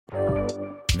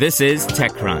This is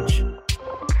TechCrunch.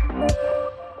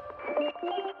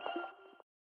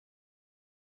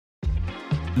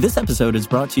 This episode is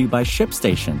brought to you by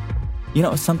ShipStation. You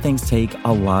know, some things take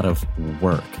a lot of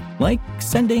work, like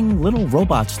sending little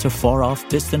robots to far-off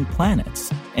distant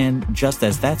planets. And just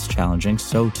as that's challenging,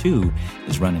 so too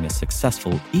is running a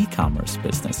successful e-commerce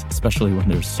business, especially when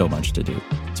there's so much to do.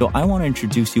 So I want to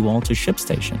introduce you all to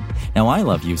ShipStation. Now, I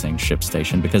love using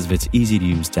ShipStation because of its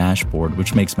easy-to-use dashboard,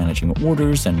 which makes managing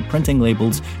orders and printing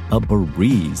labels a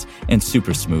breeze and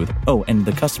super smooth. Oh, and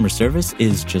the customer service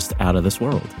is just out of this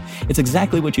world. It's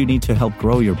exactly what you need to help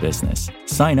grow your business.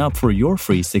 Sign up for your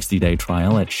free 60-day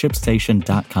trial at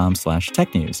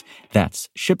shipstation.com/technews. That's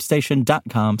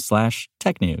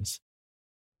shipstation.com/technews.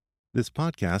 This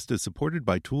podcast is supported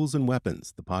by Tools and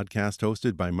Weapons, the podcast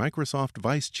hosted by Microsoft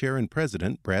Vice Chair and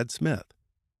President Brad Smith.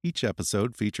 Each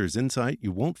episode features insight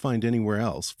you won't find anywhere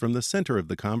else from the center of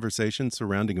the conversation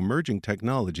surrounding emerging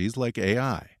technologies like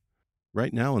AI.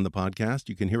 Right now in the podcast,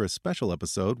 you can hear a special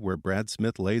episode where Brad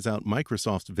Smith lays out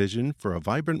Microsoft's vision for a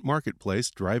vibrant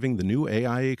marketplace driving the new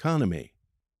AI economy.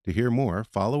 To hear more,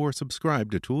 follow or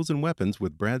subscribe to Tools and Weapons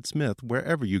with Brad Smith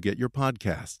wherever you get your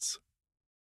podcasts.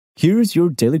 Here's your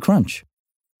Daily Crunch.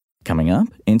 Coming up,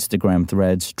 Instagram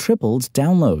Threads tripled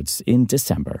downloads in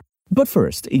December. But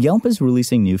first, Yelp is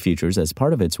releasing new features as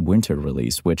part of its winter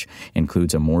release, which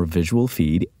includes a more visual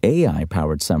feed,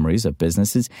 AI-powered summaries of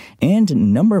businesses,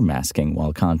 and number masking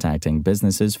while contacting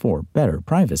businesses for better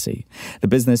privacy. The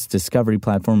business discovery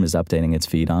platform is updating its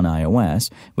feed on iOS,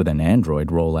 with an Android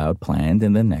rollout planned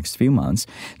in the next few months,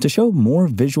 to show more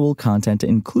visual content,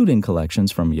 including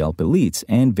collections from Yelp Elites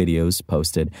and videos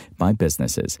posted by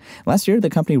businesses. Last year, the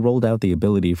company rolled out the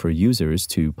ability for users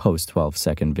to post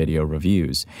 12-second video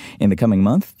reviews. In the coming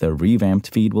month, the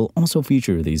revamped feed will also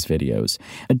feature these videos.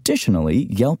 Additionally,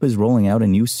 Yelp is rolling out a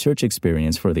new search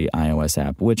experience for the iOS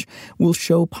app, which will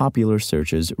show popular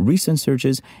searches, recent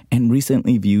searches, and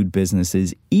recently viewed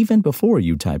businesses even before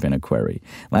you type in a query.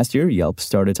 Last year, Yelp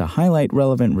started to highlight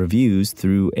relevant reviews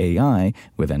through AI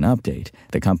with an update.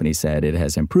 The company said it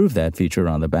has improved that feature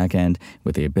on the back end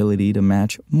with the ability to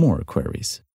match more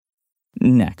queries.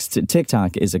 Next,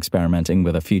 TikTok is experimenting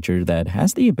with a feature that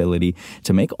has the ability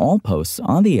to make all posts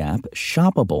on the app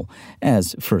shoppable,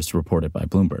 as first reported by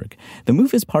Bloomberg. The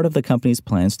move is part of the company's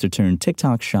plans to turn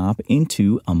TikTok Shop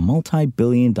into a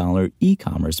multi-billion-dollar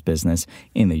e-commerce business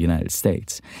in the United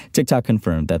States. TikTok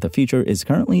confirmed that the feature is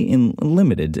currently in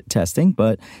limited testing,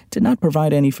 but did not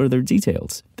provide any further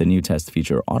details. The new test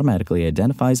feature automatically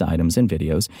identifies items and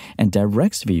videos and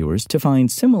directs viewers to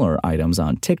find similar items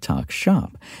on TikTok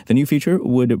Shop. The new feature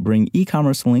would bring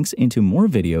e-commerce links into more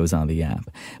videos on the app.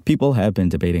 People have been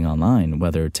debating online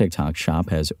whether TikTok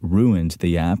Shop has ruined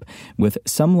the app, with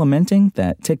some lamenting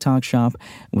that TikTok Shop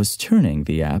was turning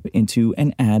the app into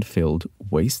an ad-filled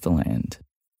wasteland.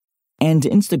 And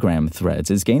Instagram Threads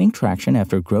is gaining traction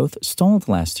after growth stalled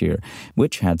last year,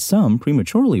 which had some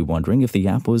prematurely wondering if the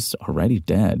app was already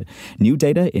dead. New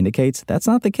data indicates that's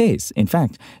not the case. In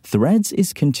fact, Threads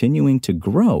is continuing to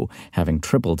grow, having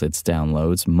tripled its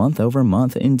downloads month over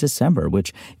month in December,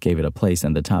 which gave it a place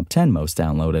in the top 10 most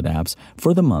downloaded apps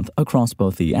for the month across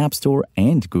both the App Store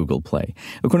and Google Play.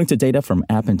 According to data from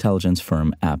app intelligence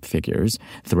firm AppFigures,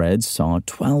 Threads saw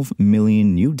 12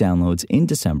 million new downloads in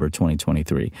December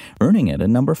 2023, earning it a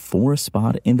number 4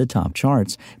 spot in the top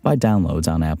charts by downloads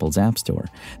on Apple's App Store.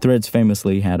 Threads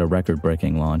famously had a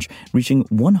record-breaking launch, reaching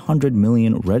 100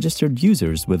 million registered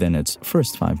users within its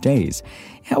first 5 days.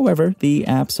 However, the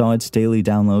app saw its daily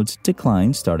downloads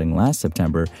decline starting last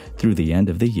September through the end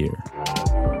of the year.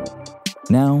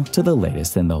 Now to the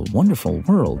latest in the wonderful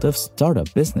world of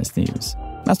startup business news.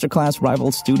 Masterclass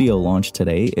Rival Studio launched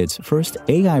today its first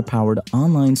AI-powered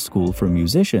online school for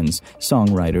musicians,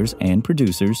 songwriters, and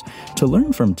producers to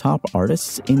learn from top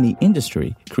artists in the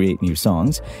industry, create new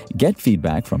songs, get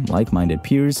feedback from like-minded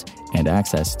peers, and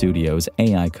access Studio's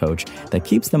AI coach that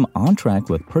keeps them on track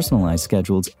with personalized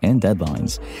schedules and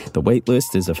deadlines. The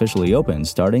waitlist is officially open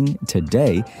starting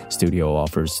today. Studio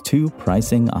offers 2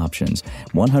 pricing options,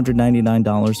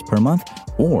 $199 per month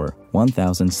or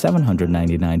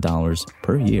 $1,799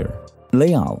 per year.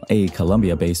 Leal, a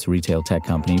Colombia-based retail tech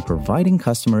company providing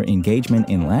customer engagement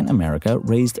in Latin America,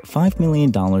 raised $5 million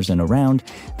in a round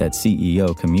that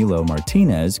CEO Camilo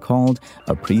Martinez called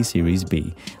a pre-Series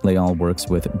B. Leal works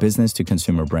with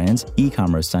business-to-consumer brands,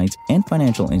 e-commerce sites, and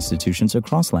financial institutions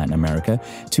across Latin America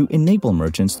to enable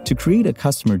merchants to create a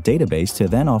customer database to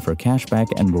then offer cashback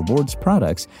and rewards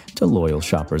products to loyal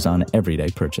shoppers on everyday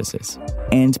purchases.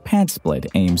 And PadSplit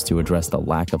aims to address the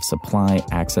lack of supply,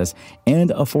 access, and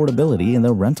affordability stability in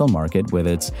the rental market with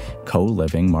its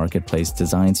co-living marketplace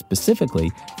designed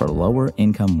specifically for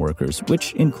lower-income workers,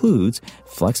 which includes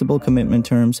flexible commitment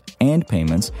terms and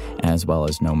payments, as well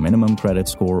as no minimum credit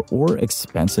score or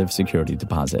expensive security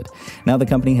deposit. Now, the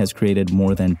company has created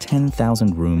more than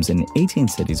 10,000 rooms in 18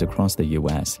 cities across the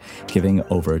U.S., giving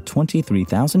over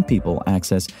 23,000 people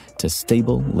access to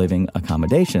stable living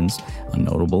accommodations, a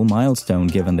notable milestone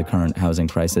given the current housing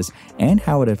crisis and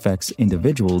how it affects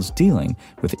individuals dealing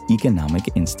with economic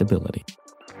instability.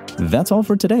 That's all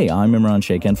for today. I'm Imran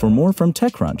Sheikh, and for more from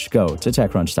TechCrunch, go to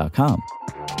TechCrunch.com.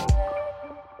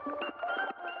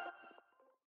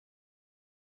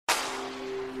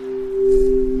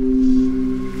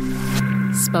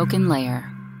 Spoken Layer.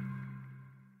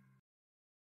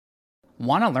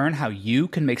 Want to learn how you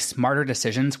can make smarter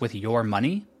decisions with your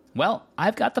money? Well,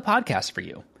 I've got the podcast for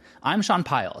you. I'm Sean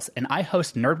Piles, and I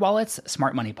host NerdWallet's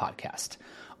Smart Money Podcast.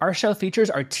 Our show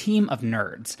features our team of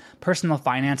nerds, personal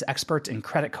finance experts in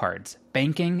credit cards,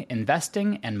 banking,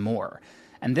 investing, and more.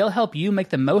 And they'll help you make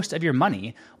the most of your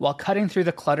money while cutting through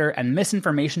the clutter and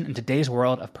misinformation in today's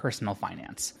world of personal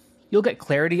finance. You'll get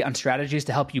clarity on strategies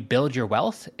to help you build your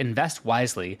wealth, invest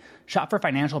wisely, shop for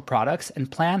financial products,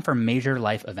 and plan for major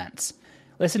life events.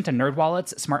 Listen to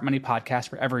NerdWallet's Smart Money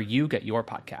Podcast wherever you get your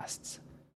podcasts.